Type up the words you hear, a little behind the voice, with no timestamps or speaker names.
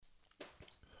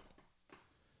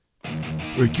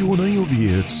今日何曜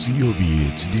日水曜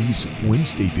日 Today's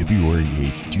Wednesday, February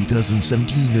 8th,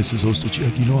 2017. This is host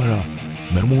Chiaki Nora,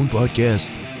 Metal Moon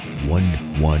Podcast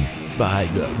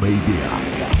 115, baby.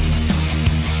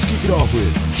 Let's kick it off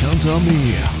with Count on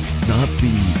Me, not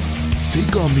the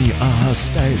Take on Me,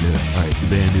 style. Alright, the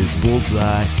band is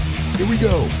Bullseye. Here we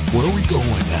go. Where are we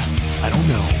going? I don't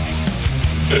know.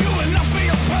 You will not be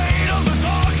afraid of the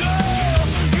darkness.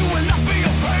 You will not be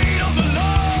afraid of the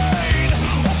light.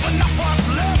 Open up what's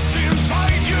left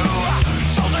inside you,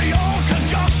 so they all can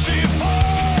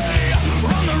justify.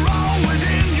 Run around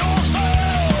within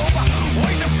yourself,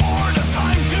 waiting for the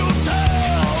time to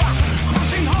tell.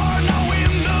 Crossing hard now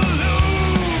in the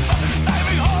loop,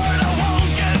 diving hard, I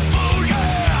won't get fooled.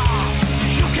 Yeah,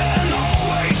 you can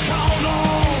always count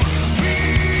on me.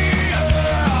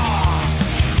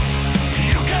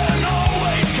 You can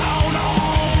always count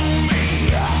on me.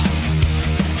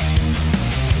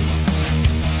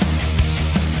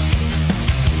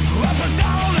 Up and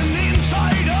down and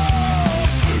inside up,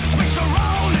 twist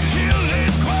around until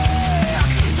it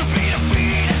cracks. To be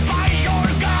defeated by your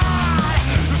God,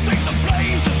 take the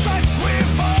blame to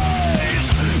sacrifice.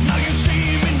 Now you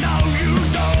see me, now you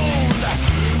don't.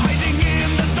 Hiding in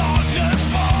the darkness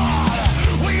spot,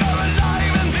 we are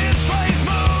alive in this strange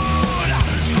mood.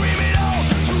 Scream it out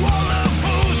to all the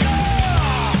fools,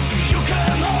 yeah. You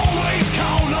can always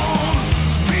count on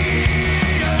me,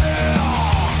 yeah.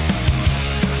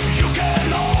 You can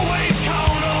always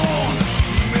count on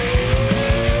me.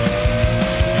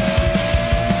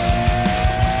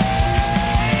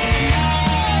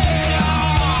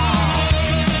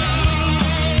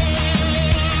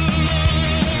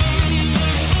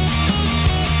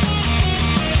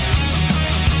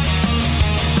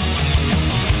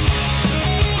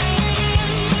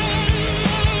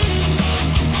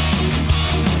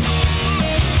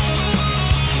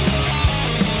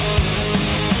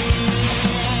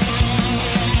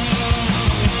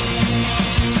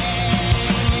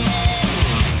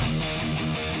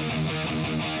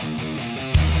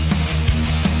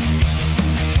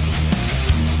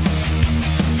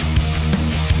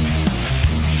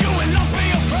 You will not be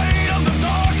afraid of the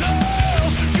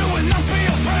darkness. You will not be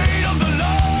afraid of the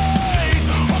light.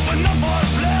 Open up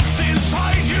what's left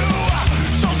inside you,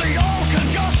 so they all can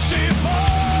justify.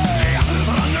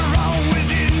 Run around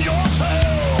within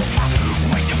yourself,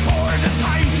 waiting for the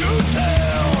time to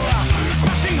tell.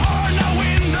 Crossing hard now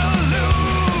in the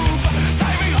loop,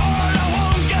 diving hard, I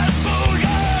won't get fooled.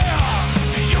 Yeah,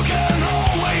 you can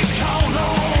always count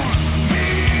on me.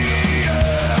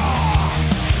 Yeah.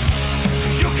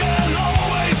 You can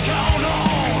always count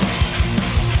on.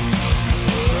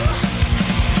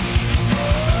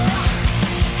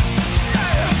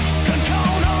 Yeah, can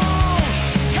count on,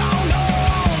 count on,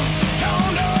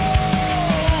 count on.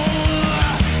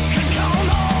 Can count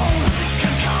on,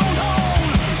 can count on,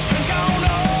 can count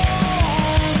on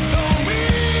me,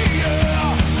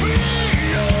 yeah, me,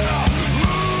 yeah.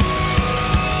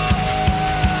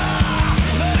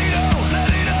 Let it out,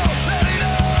 let it out, let it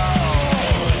out.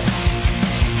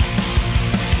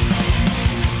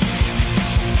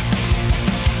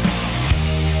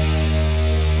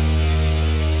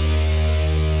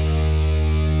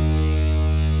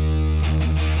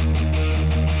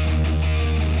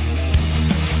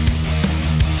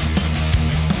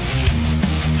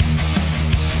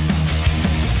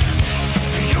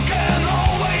 You can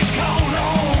always count on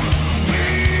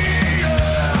me,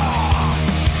 yeah.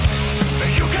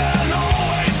 You can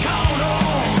always count on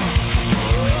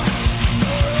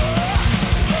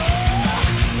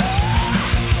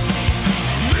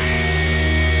me,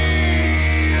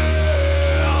 yeah.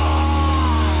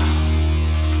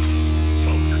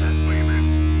 Talk to that baby.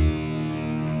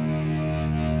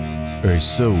 Alright,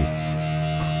 so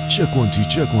check one, two,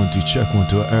 check one, two, check one,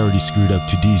 two. I already screwed up.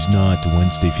 Today's not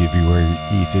Wednesday, February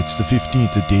 8th. It's the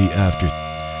 15th, the day after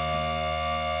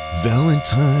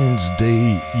Valentine's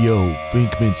Day. Yo,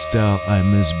 Pinkman style. I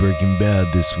miss Breaking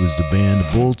Bad. This was the band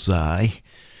Bullseye.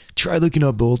 Try looking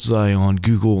up Bullseye on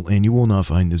Google and you will not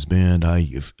find this band. I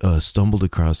stumbled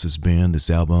across this band. This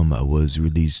album was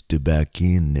released back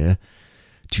in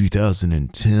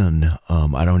 2010.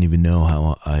 I don't even know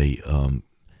how I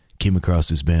came across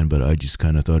this band, but I just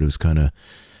kind of thought it was kind of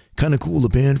cool. The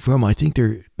band from, I think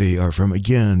they are from,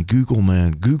 again,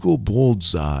 Google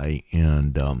Bullseye,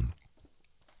 and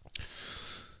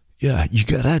yeah, you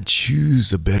gotta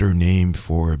choose a better name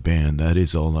for a band. That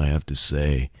is all I have to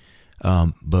say.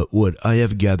 But what I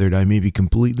have gathered, I may be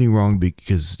completely wrong,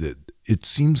 because it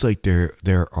seems like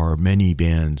there are many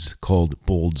bands called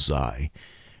Bullseye,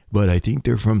 but I think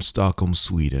they're from Stockholm,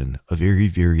 Sweden, a very,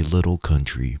 very little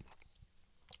country.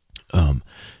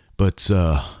 But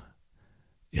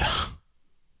yeah,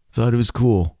 thought it was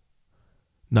cool.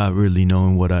 Not really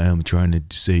knowing what I am trying to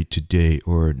say today,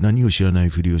 or 何を知らない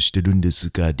ふりをしてるんで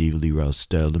すか David Lee Rouse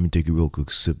style. Let me take a real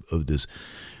quick sip of this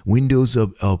Windows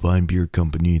Up Alpine Beer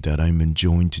Company that I'm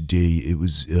enjoying today. It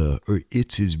was, or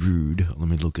it is brewed. Let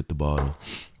me look at the bottle.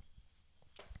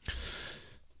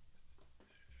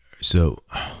 So,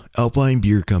 Alpine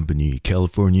Beer Company,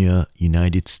 California,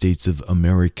 United States of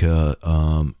America.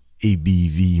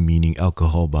 ABV, meaning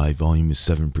alcohol by volume, is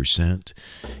 7%.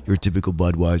 Your typical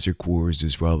Budweiser Coors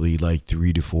is probably like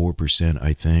 3 to 4%,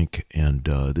 I think. And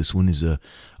this one is a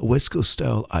West Coast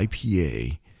style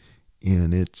IPA,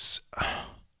 and it's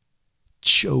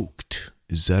choked.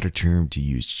 Is that a term to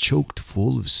use? Choked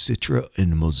full of Citra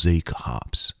and Mosaic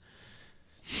hops.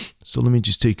 So let me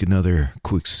just take another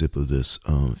quick sip of this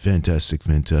fantastic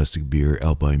beer,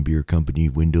 Alpine Beer Company,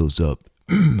 Windows Up.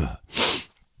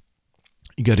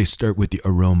 You got to start with the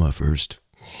aroma first.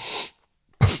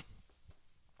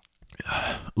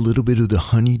 A little bit of the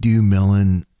honeydew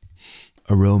melon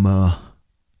aroma,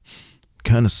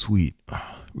 kind of sweet.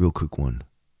 Real quick one.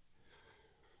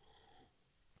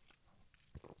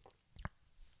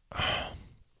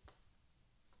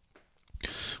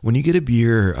 When you get a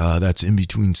beer that's in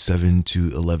between 7 to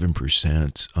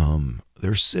 11%,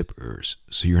 they're sippers.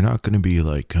 So you're not going to be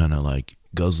like kind of like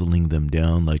guzzling them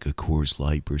down like a Coors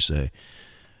Light per se.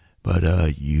 But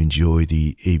you enjoy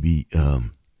the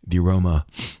the aroma,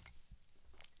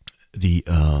 the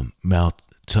mouth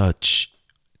touch,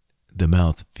 the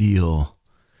mouth feel,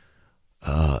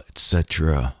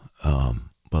 etc.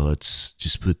 But let's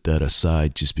just put that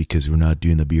aside just because we're not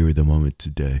doing the beer of the moment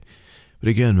today. But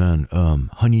again, man,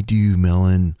 honeydew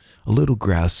melon, a little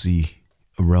grassy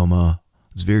aroma.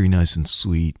 It's very nice and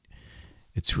sweet.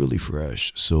 It's really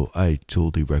fresh. So I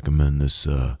totally recommend this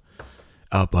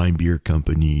Alpine Beer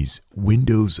Company's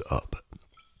Windows Up.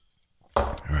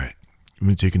 All right. I'm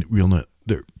going to take a real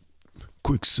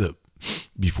quick sip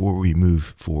before we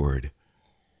move forward.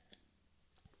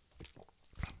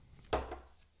 All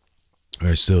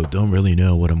right, so don't really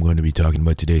know what I'm going to be talking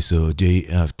about today. So day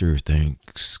after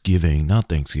Thanksgiving,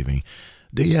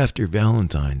 day after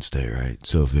Valentine's Day, right?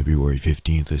 So February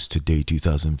 15th is today,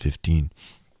 2015.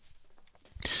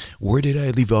 Where did I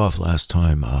leave off last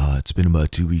time? It's been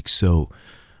about 2 weeks. So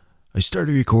I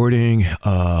started recording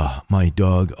my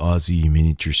dog, Ozzy,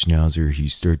 miniature schnauzer.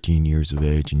 He's 13 years of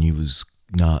age, and he was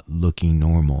not looking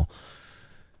normal.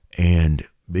 And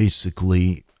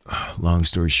basically, long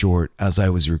story short, as I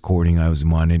was recording, I was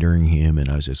monitoring him, and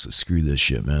I was just, screw this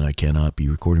shit, man. I cannot be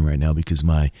recording right now because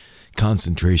my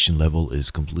concentration level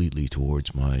is completely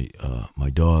towards my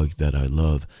dog that I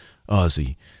love,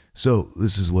 Ozzy. So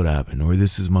this is what happened, or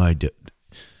this is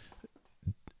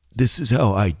this is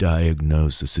how I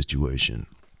diagnose the situation.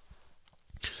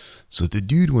 So the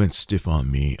dude went stiff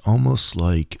on me, almost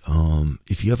like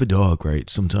if you have a dog, right?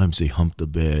 Sometimes they hump the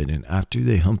bed, and after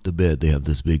they hump the bed, they have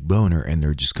this big boner, and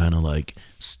they're just kind of like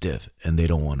stiff, and they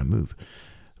don't want to move.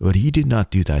 But he did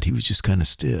not do that. He was just kind of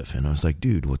stiff, and I was like,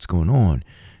 dude, what's going on?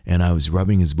 And I was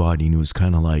rubbing his body, and he was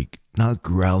kind of like, not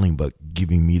growling, but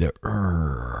giving me the,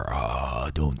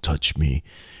 don't touch me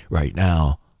right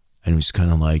now. And it was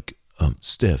kind of like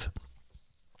stiff.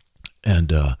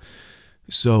 And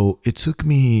so it took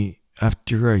me,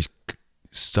 after I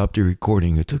stopped the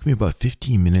recording, it took me about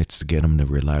 15 minutes to get him to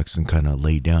relax and kind of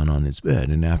lay down on his bed.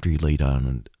 And after he lay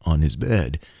down on his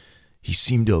bed, he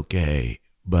seemed okay.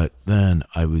 But then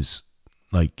I was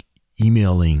like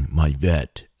emailing my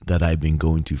vet that I've been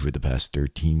going to for the past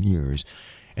 13 years.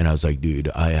 And I was like, dude,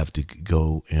 I have to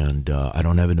go, and I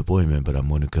don't have an appointment, but I'm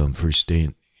going to come first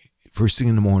thing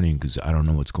in the morning because I don't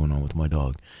know what's going on with my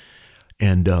dog.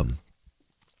 And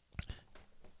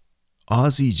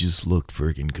Ozzy just looked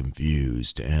freaking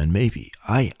confused, and maybe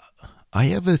I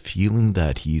have a feeling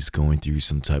that he's going through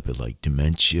some type of like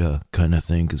dementia kind of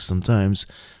thing, because sometimes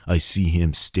I see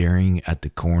him staring at the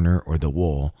corner or the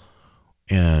wall,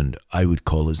 and I would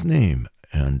call his name,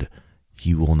 and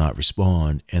he will not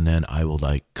respond, and then I will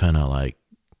like kind of like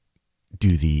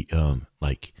do the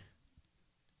like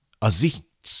Ozzy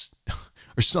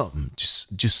or something,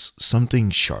 just something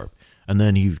sharp. And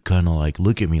then he would kind of like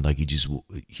look at me like he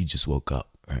just woke up,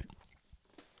 right?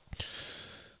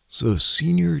 So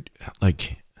senior,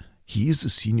 like he is a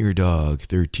senior dog,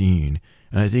 13,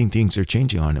 and I think things are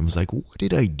changing on him. I was like, what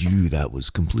did I do that was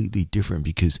completely different?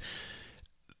 Because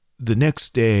the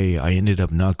next day I ended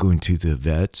up not going to the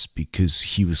vets because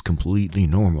he was completely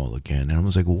normal again. And I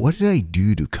was like, well, what did I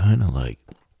do to kind of like,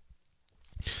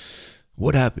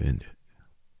 what happened,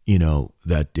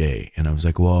 that day? And I was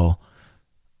like, well,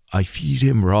 I feed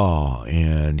him raw,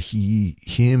 and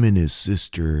him and his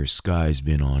sister Sky's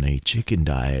been on a chicken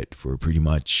diet for pretty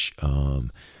much,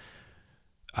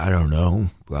 I don't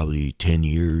know, probably 10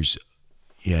 years.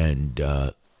 And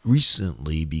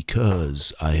recently,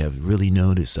 because I have really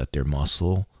noticed that their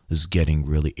muscle is getting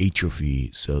really atrophy,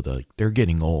 so they're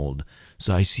getting old.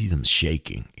 So I see them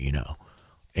shaking,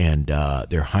 and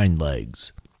their hind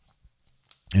legs.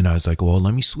 And I was like, well,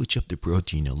 let me switch up the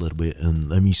protein a little bit and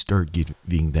let me start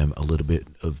giving them a little bit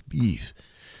of beef.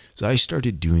 So I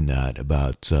started doing that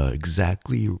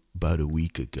exactly about a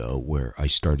week ago, where I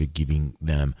started giving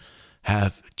them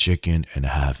half chicken and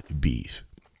half beef.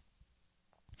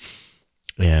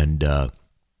 And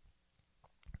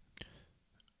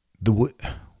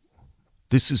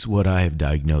this is what I have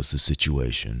diagnosed the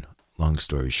situation. Long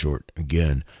story short,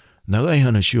 again, 長い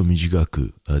話を短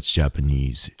く. That's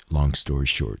Japanese, long story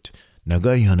short.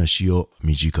 長い話を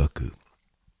短く.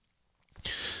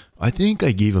 I think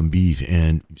I gave him beef,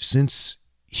 and since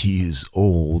he is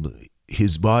old,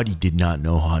 his body did not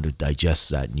know how to digest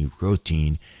that new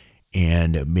protein,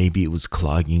 and maybe it was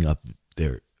clogging up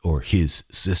his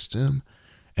system,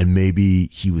 and maybe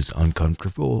he was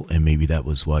uncomfortable, and maybe that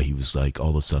was why he was like all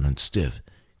of a sudden stiff.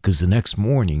 Because the next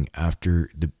morning,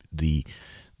 after the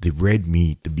red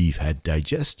meat, the beef had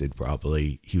digested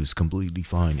properly, he was completely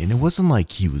fine. And it wasn't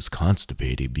like he was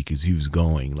constipated, because he was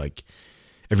going like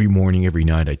every morning, every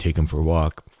night. I take him for a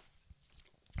walk.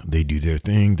 They do their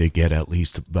thing. They get at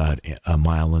least about a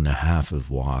mile and a half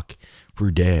of walk per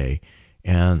day.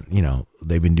 And,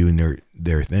 they've been doing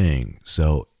their thing.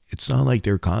 So it's not like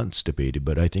they're constipated,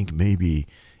 but I think maybe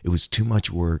it was too much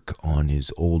work on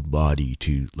his old body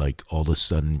to like all of a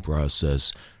sudden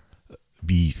process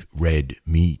beef, red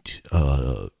meat,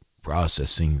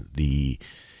 processing the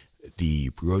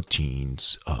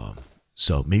proteins.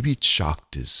 So maybe it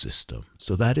shocked his system.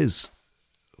 So that is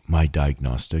my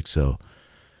diagnostic. So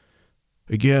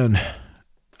again,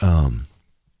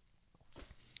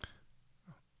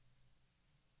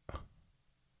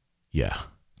 yeah.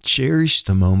 Cherish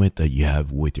the moment that you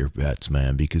have with your pets,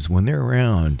 man, because when they're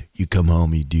around, you come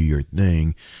home, you do your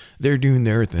thing, they're doing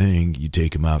their thing, you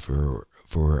take them out for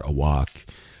a walk.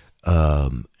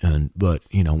 But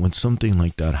when something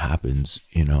like that happens,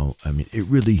 it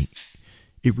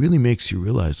really makes you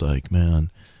realize, like, man,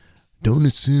 don't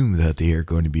assume that they are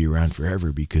going to be around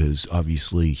forever, because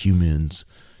obviously humans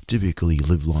typically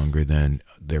live longer than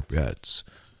their pets.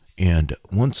 And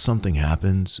once something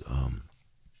happens,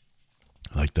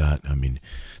 like that,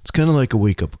 it's kind of like a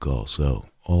wake-up call. So,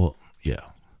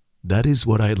 that is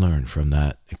what I learned from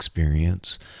that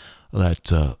experience.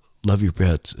 That love your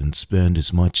pets and spend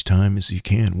as much time as you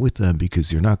can with them, because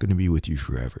they're not going to be with you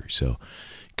forever. So,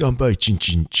 Ganpai Chin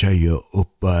Chin Chayo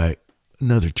Oppai,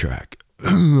 another track.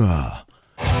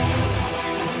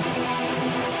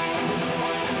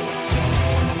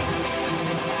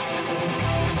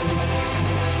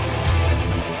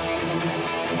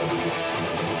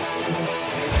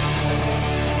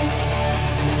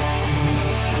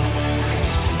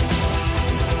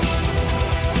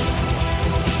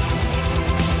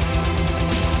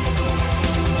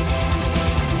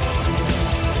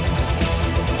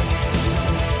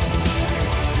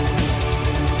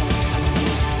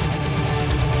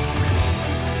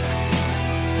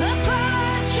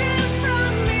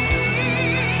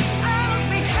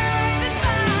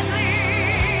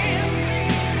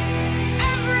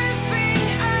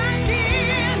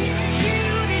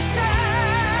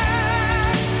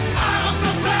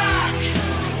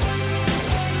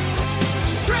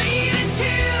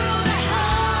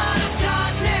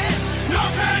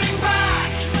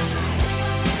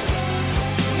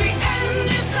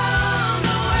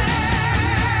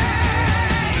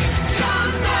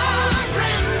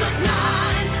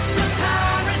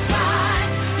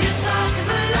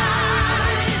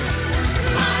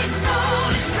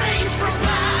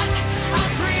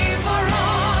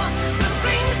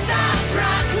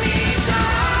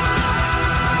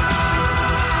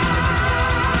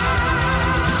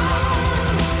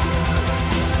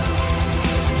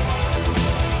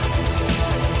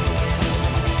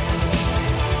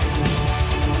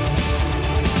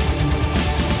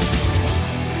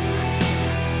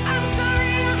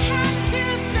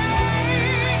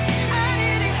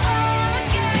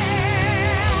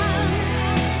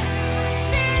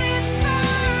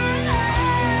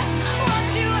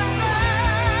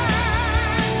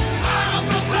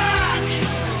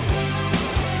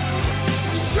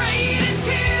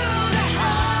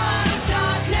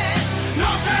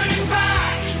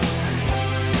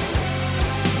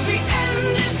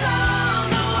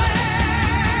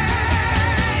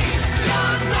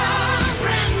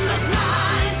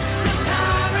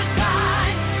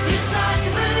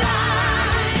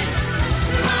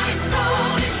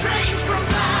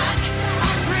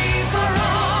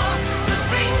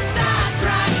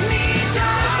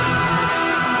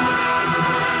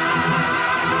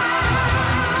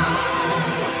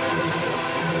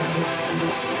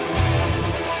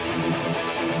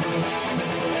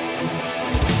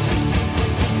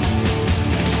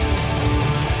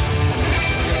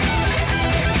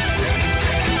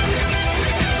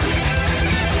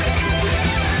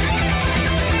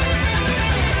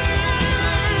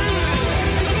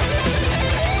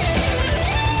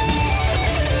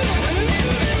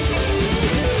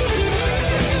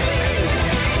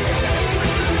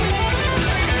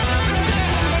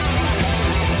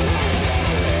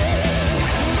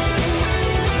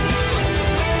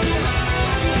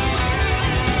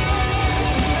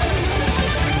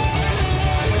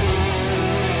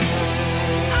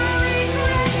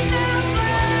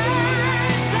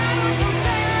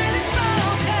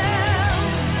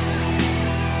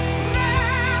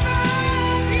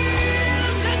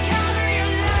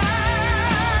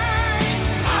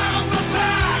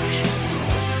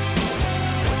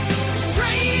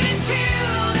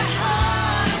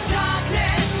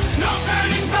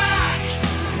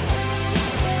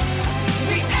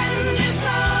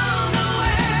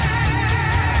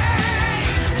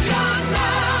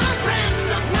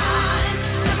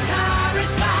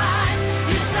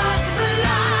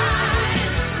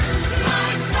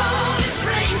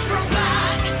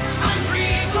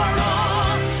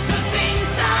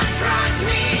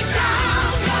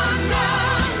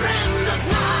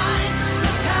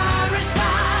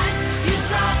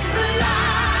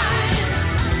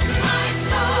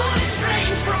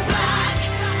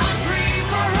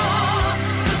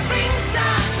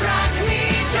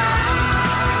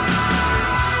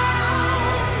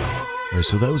 Alright,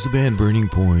 so that was the band Burning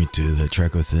Point. The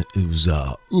track with it was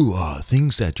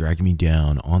Things That Drag Me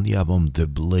Down on the album The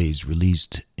Blaze,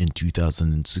 released in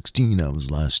 2016. That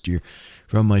was last year.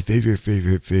 From my favorite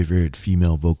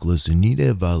female vocalist,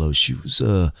 Anita Vallo.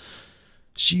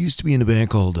 She used to be in a band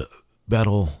called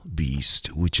Battle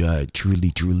Beast, which I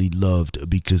truly loved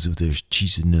because of their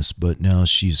cheesiness, but now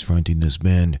she's fronting this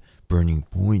band Burning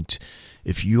Point.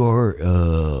 If you're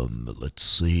let's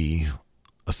see,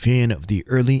 a fan of the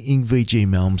early Yngwie J.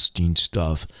 Malmsteen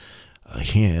stuff,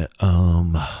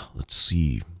 let's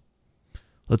see,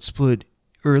 let's put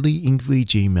early Yngwie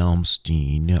J.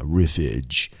 Malmsteen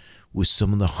riffage with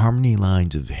some of the harmony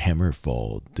lines of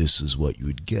Hammerfall. This is what you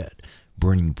would get.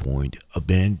 Burning Point, a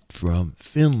band from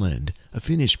Finland, a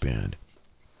Finnish band.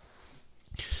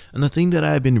 And the thing that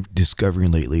I've been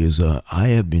discovering lately is I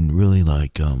have been really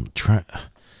like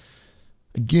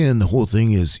again, the whole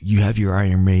thing is you have your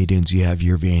Iron Maidens, you have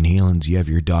your Van Halens, you have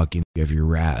your Dawkins, you have your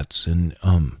Rats. And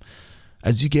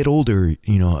as you get older,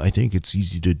 I think it's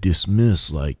easy to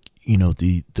dismiss like,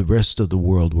 the rest of the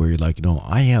world where you're like,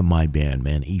 I have my band,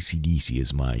 man. AC/DC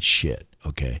is my shit,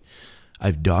 okay?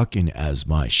 I've Dawkins as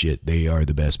my shit. They are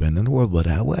the best band in the world. But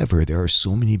however, there are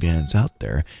so many bands out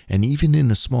there. And even in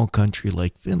a small country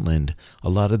like Finland, a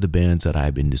lot of the bands that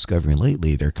I've been discovering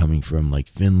lately, they're coming from like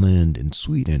Finland and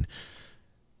Sweden.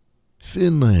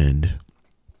 Finland.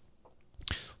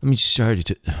 Let me start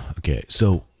to. Okay,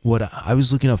 so what I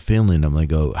was looking up Finland. I'm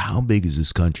like, how big is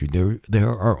this country? There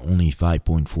are only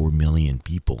 5.4 million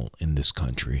people in this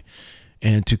country,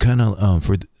 and to kind of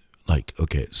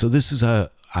so this is how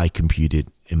I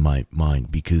computed in my mind,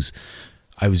 because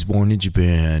I was born in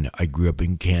Japan, I grew up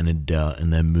in Canada,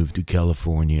 and then moved to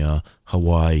California,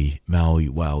 Hawaii, Maui,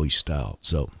 Wowie style.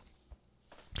 So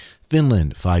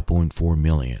Finland, 5.4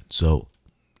 million. So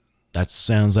that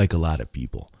sounds like a lot of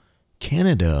people.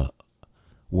 Canada,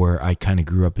 where I kind of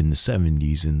grew up in the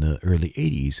 70s and the early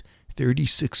 80s,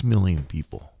 36 million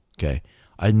people. Okay.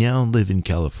 I now live in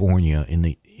California in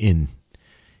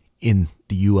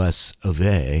the US of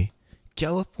A.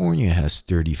 California has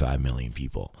 35 million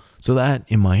people. So that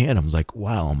in my head, I was like,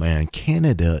 wow, man,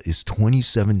 Canada is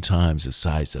 27 times the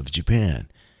size of Japan.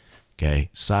 Okay,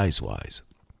 size-wise.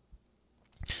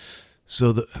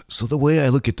 So the way I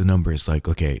look at the number is like,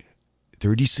 okay,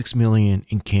 36 million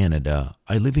in Canada.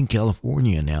 I live in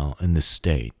California now in this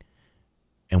state,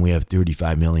 and we have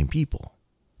 35 million people.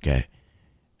 Okay.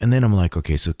 And then I'm like,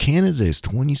 okay, so Canada is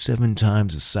 27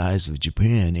 times the size of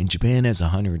Japan, and Japan has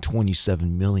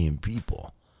 127 million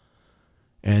people.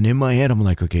 And in my head, I'm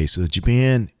like, okay, so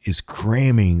Japan is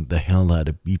cramming the hell out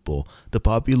of people. The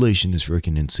population is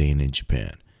freaking insane in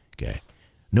Japan. Okay.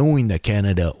 Knowing that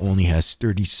Canada only has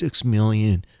 36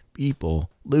 million people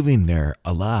living there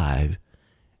alive,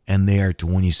 and they are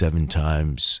 27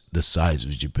 times the size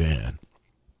of Japan.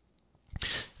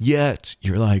 Yet,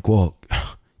 you're like, well,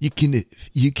 you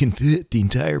can fit the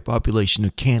entire population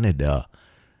of Canada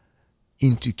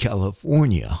into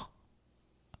California,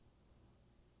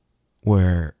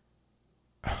 where,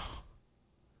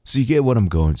 so you get what I'm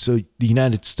going. So the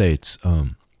United States,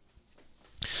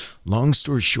 long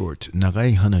story short, 長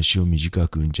い話を短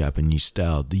く in Japanese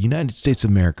style, the United States of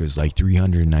America is like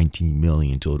 319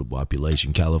 million total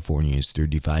population. California is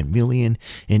 35 million.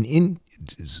 And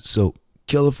so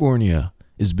California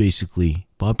is basically,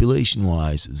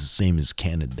 population-wise, is the same as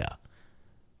Canada.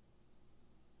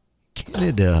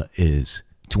 Canada is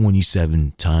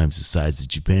 27 times the size of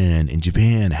Japan, and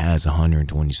Japan has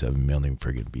 127 million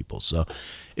friggin' people. So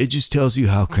it just tells you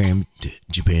how cramped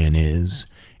Japan is.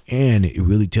 And it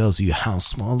really tells you how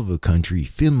small of a country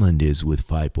Finland is with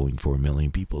 5.4 million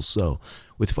people. So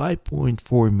with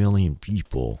 5.4 million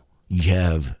people, you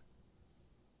have,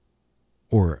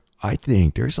 or I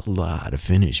think there's a lot of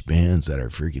Finnish bands that are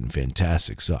freaking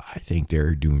fantastic. So I think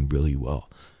they're doing really well.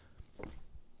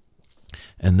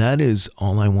 And that is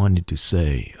all I wanted to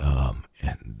say.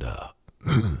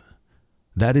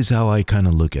 That is how I kind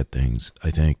of look at things. I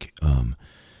think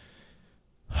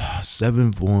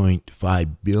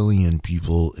 7.5 billion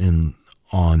people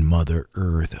on Mother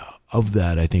Earth. Of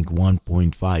that, I think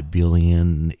 1.5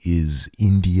 billion is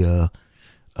India,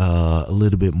 a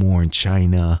little bit more in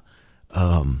China.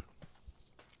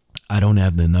 I don't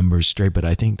have the numbers straight, but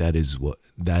I think that is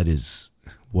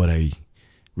what I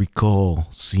recall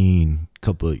seeing a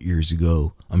couple of years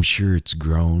ago. I'm sure it's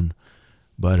grown,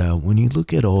 but when you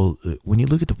look at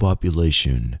the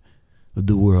population of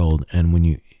the world,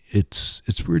 and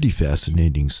it's pretty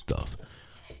fascinating stuff.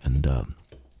 And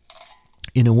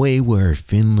in a way where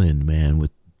Finland, man,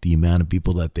 with the amount of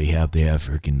people that they have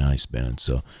freaking nice bands.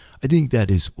 So I think that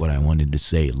is what I wanted to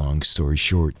say. Long story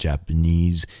short,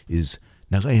 Japanese is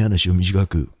長い話を短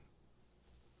く。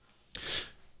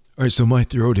Alright, so my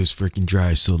throat is freaking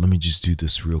dry, so let me just do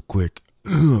this real quick.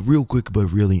 Real quick,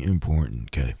 but really important,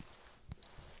 okay?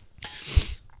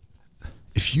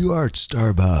 If you are at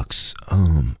Starbucks,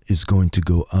 is going to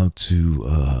go out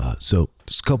to, so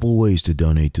there's a couple ways to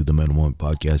donate to the Metal Moment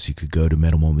podcast. You could go to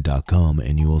metalmoment.com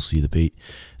and you will see the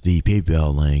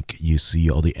PayPal link. You see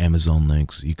all the Amazon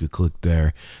links. You could click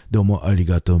there. Domo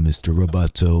arigato, Mr.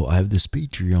 Roboto. I have this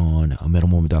Patreon,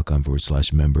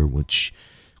 metalmoment.com/member, which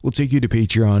will take you to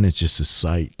Patreon. It's just a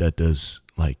site that does,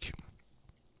 like,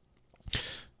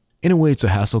 in a way it's a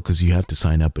hassle because you have to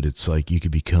sign up, but it's like you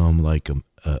could become like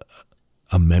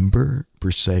a member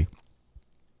per se.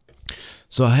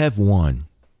 So I have one.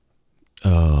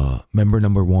 Member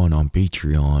number 1 on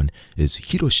Patreon is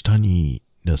Hiroshi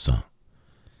Tanida-san.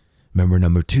 Member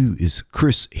number 2 is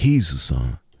Chris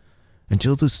Hayes-san.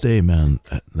 Until this day, man,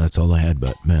 that's all I had,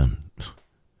 but man,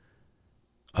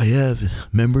 I have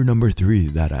member number 3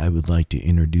 that I would like to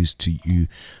introduce to you,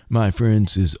 my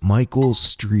friends, is Michael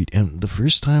Street. And the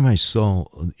first time I saw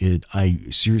it, I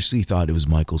seriously thought it was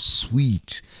Michael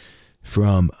Sweet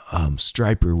from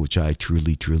Striper, which I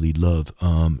truly, truly love.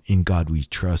 In God We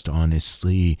Trust,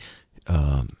 honestly,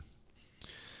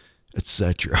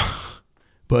 etc.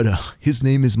 But his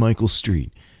name is Michael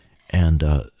Street. And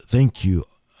thank you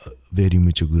very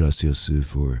much gracias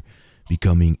for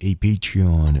becoming a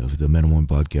Patreon of the Metal One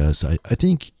podcast. I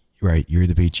think, right, you're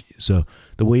the Patreon. So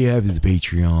the way you have the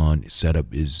Patreon set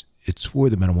up is it's for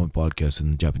the Metal One podcast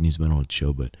and the Japanese Metal One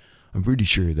show, but I'm pretty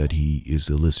sure that he is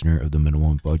a listener of the Metal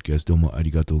One podcast. Domo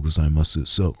arigatou gozaimasu.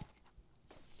 So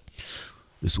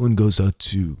this one goes out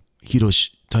to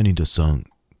Hiroshi Tanida-san,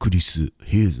 Chris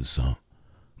Hayes-san,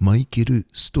 Michael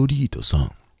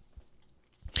Street-san.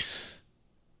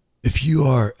 If you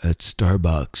are at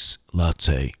Starbucks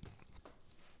latte,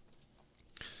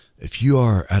 if you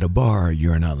are at a bar,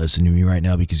 you are not listening to me right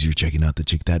now because you're checking out the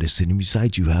chick that is sitting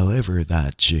beside you. However,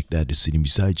 that chick that is sitting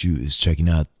beside you is checking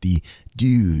out the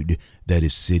dude that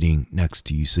is sitting next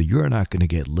to you. So you're not going to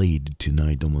get laid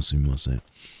tonight. Domo sumimasen.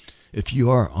 If you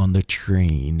are on the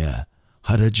train,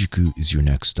 Harajuku is your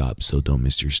next stop, so don't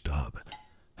miss your stop.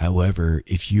 However,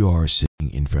 if you are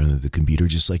sitting in front of the computer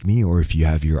just like me, or if you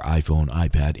have your iPhone,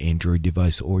 iPad, Android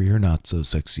device, or your not so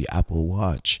sexy Apple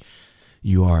Watch,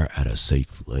 you are at a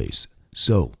safe place.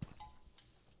 So,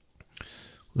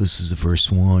 this is the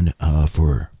first one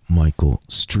for Michael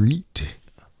Street.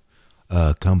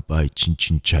 Kanpai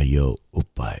chinchin chayo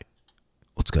oppai.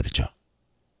 Otsukare-chan.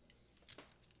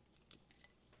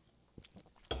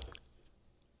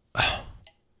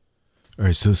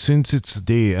 Alright, so since it's the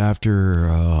day after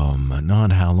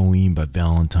not Halloween but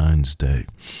Valentine's Day,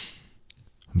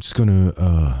 I'm just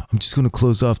gonna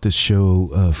close off this show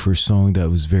for a song that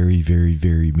was very, very,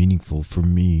 very meaningful for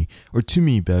me, or to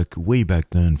me way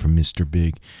back then, from Mr.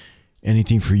 Big.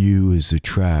 Anything for You is a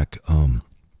track.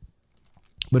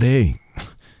 But hey,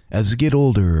 as I get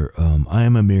older, I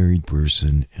am a married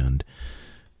person, and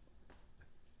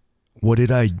what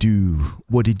did I do?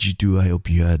 What did you do? I hope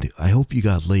you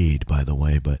got laid, by the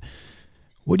way. But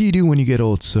what do you do when you get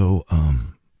old? So,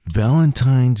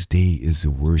 Valentine's Day is the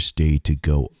worst day to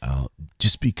go out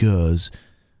just because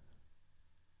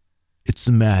it's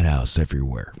a madhouse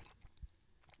everywhere.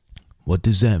 What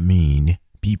does that mean?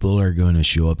 People are going to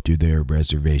show up to their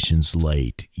reservations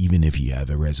late, even if you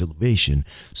have a reservation.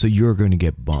 So you're going to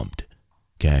get bumped,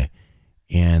 okay?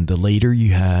 And the later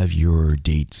you have your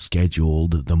date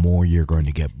scheduled, the more you're going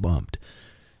to get bumped.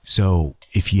 So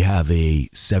if you have a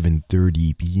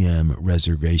 7:30 p.m.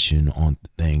 reservation on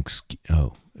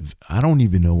Thanksgiving, I don't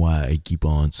even know why I keep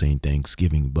on saying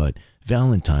Thanksgiving, but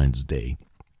Valentine's Day,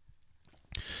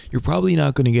 you're probably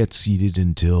not going to get seated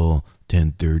until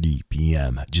 10:30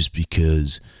 p.m. just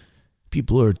because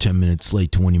people are 10 minutes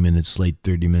late, 20 minutes late,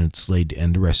 30 minutes late,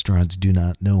 and the restaurants do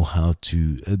not know how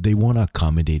to, they want to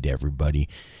accommodate everybody.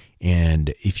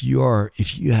 And if you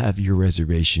have your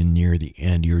reservation near the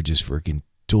end, you're just freaking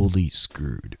totally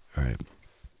screwed. All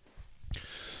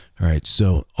right,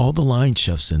 so all the line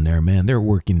chefs in there, man, they're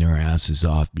working their asses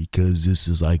off because this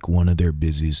is like one of their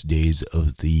busiest days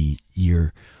of the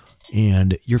year.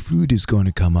 And your food is going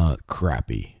to come out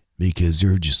crappy because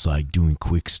they're just like doing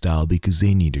quick style because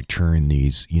they need to turn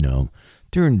these,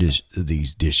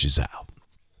 these dishes out.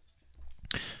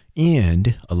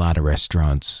 And a lot of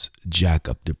restaurants jack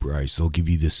up the price. They'll give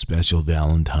you this special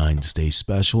Valentine's Day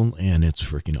special, and it's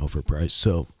freaking overpriced.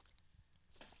 So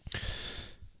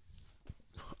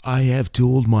I have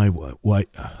told my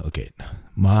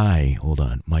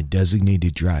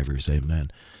designated driver, say, man,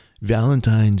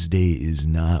 Valentine's Day is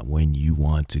not when you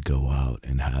want to go out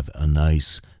and have a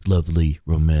nice, lovely,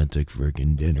 romantic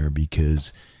friggin' dinner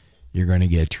because you're going to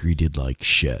get treated like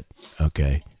shit,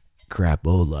 okay?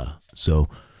 Crapola. So,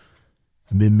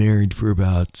 I've been married for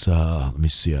about, let me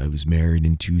see, I was married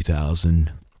in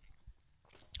 2000.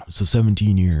 So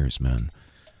 17 years, man.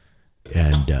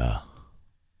 And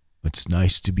it's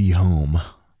nice to be home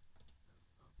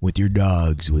with your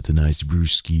dogs with a nice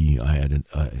brewski.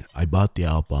 I bought the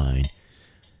Alpine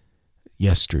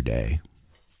yesterday,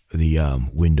 the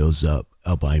Windows Up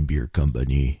Alpine Beer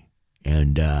Company,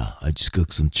 and I just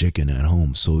cooked some chicken at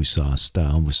home, soy sauce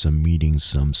style, with some meat,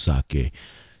 some sake,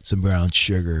 some brown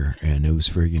sugar, and it was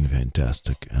friggin'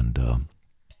 fantastic. And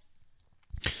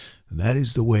that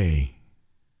is the way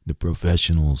the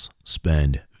professionals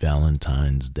spend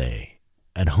Valentine's Day.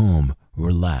 At home,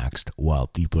 relaxed, while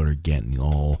people are getting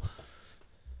all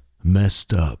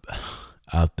messed up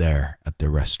out there at the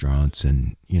restaurants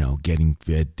and, getting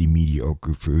fed the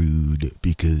mediocre food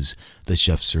because the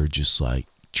chefs are just like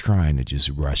trying to just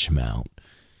rush them out.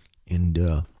 And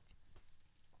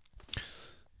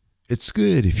it's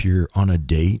good if you're on a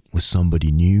date with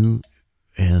somebody new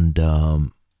and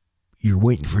you're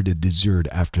waiting for the dessert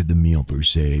after the meal per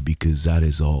se, because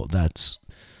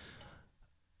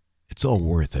it's all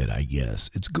worth it, I guess.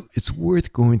 It's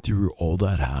worth going through all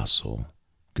that hassle,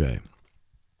 okay,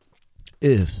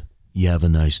 if you have a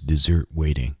nice dessert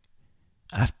waiting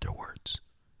afterwards.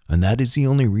 And that is the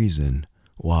only reason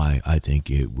why I think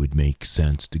it would make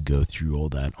sense to go through all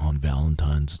that on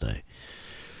Valentine's Day.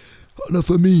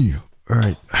 Enough of me. All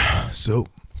right, so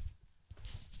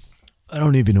I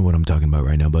don't even know what I'm talking about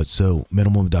right now, but so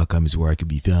metalmoment.com is where I could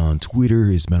be found.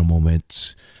 Twitter is Metal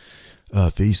Moments.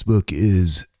 Facebook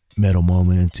is Metal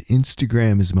Moment.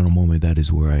 Instagram is Metal Moment. That is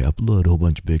where I upload a whole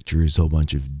bunch of pictures, a whole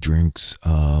bunch of drinks,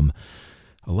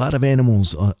 a lot of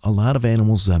animals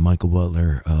that Michael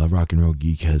Butler, Rock and Roll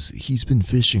Geek, he's been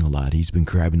fishing a lot. He's been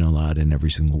crabbing a lot, and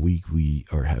every single week we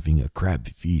are having a crab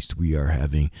feast. We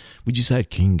just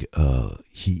had he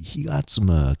got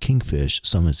some kingfish,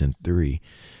 summers in 3.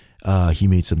 He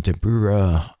made some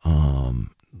tempura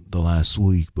the last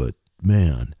week, but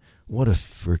man, what a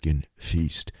freaking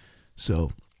feast.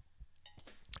 So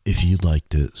if you'd like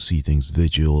to see things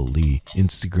visually,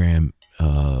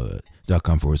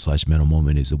 Instagram.com/Metal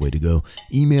Moment is the way to go.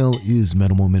 Email is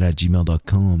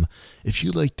metalmoment@gmail.com. If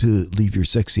you'd like to leave your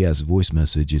sexy ass voice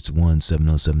message, it's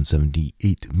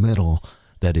 1-707-78-METAL.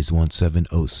 That is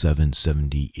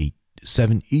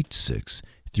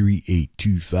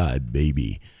 1-707-786-3825,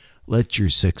 baby. Let your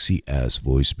sexy ass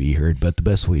voice be heard. But the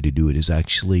best way to do it is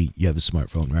actually, you have a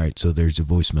smartphone, right? So there's a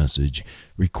voice message.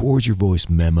 Record your voice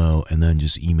memo and then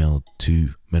just email it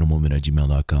to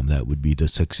metalmoment@gmail.com. That would be the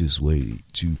sexiest way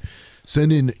to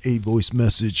send in a voice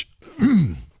message.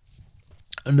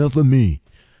 Enough of me.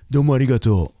 どうもありが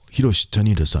とう、ひろし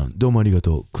谷田さん。どうもありが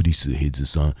とう、クリスヘイズ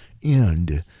さん。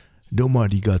And どうもあ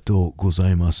りがとうござ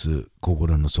います。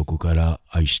心の底から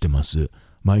愛してます。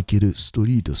マイケル・スト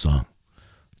リートさん。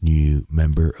New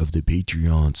member of the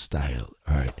Patreon style.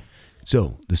 All right.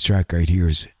 So this track right here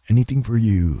is Anything for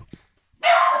You.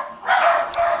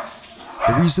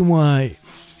 The reason why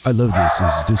I love this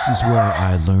is where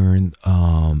I learned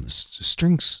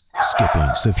string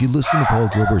skipping. So if you listen to Paul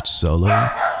Gilbert's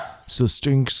solo, so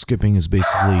string skipping is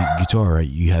basically guitar, right?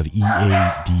 You have E,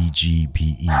 A, D, G,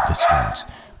 B, E, the strings.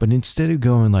 But instead of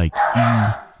going like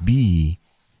E, B,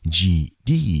 G,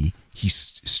 D,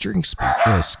 he's string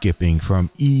skipping from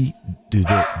E to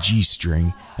the G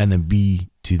string and then B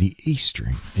to the A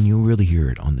string. And you'll really hear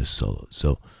it on this solo.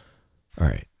 So, all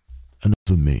right, enough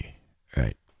of me. All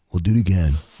right, we'll do it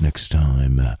again next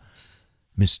time.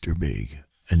 Mr. Big,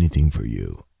 Anything for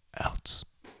You, outs.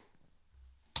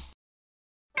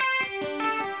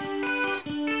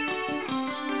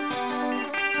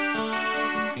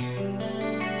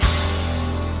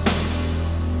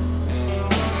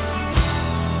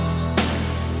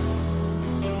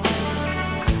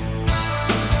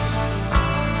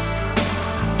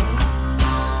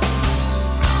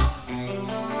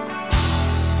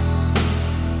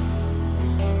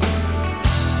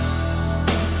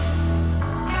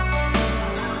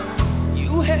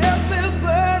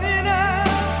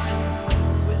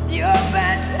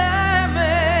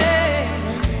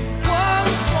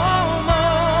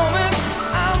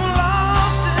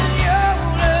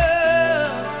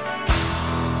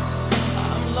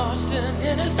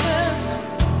 Innocent,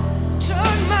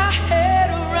 turn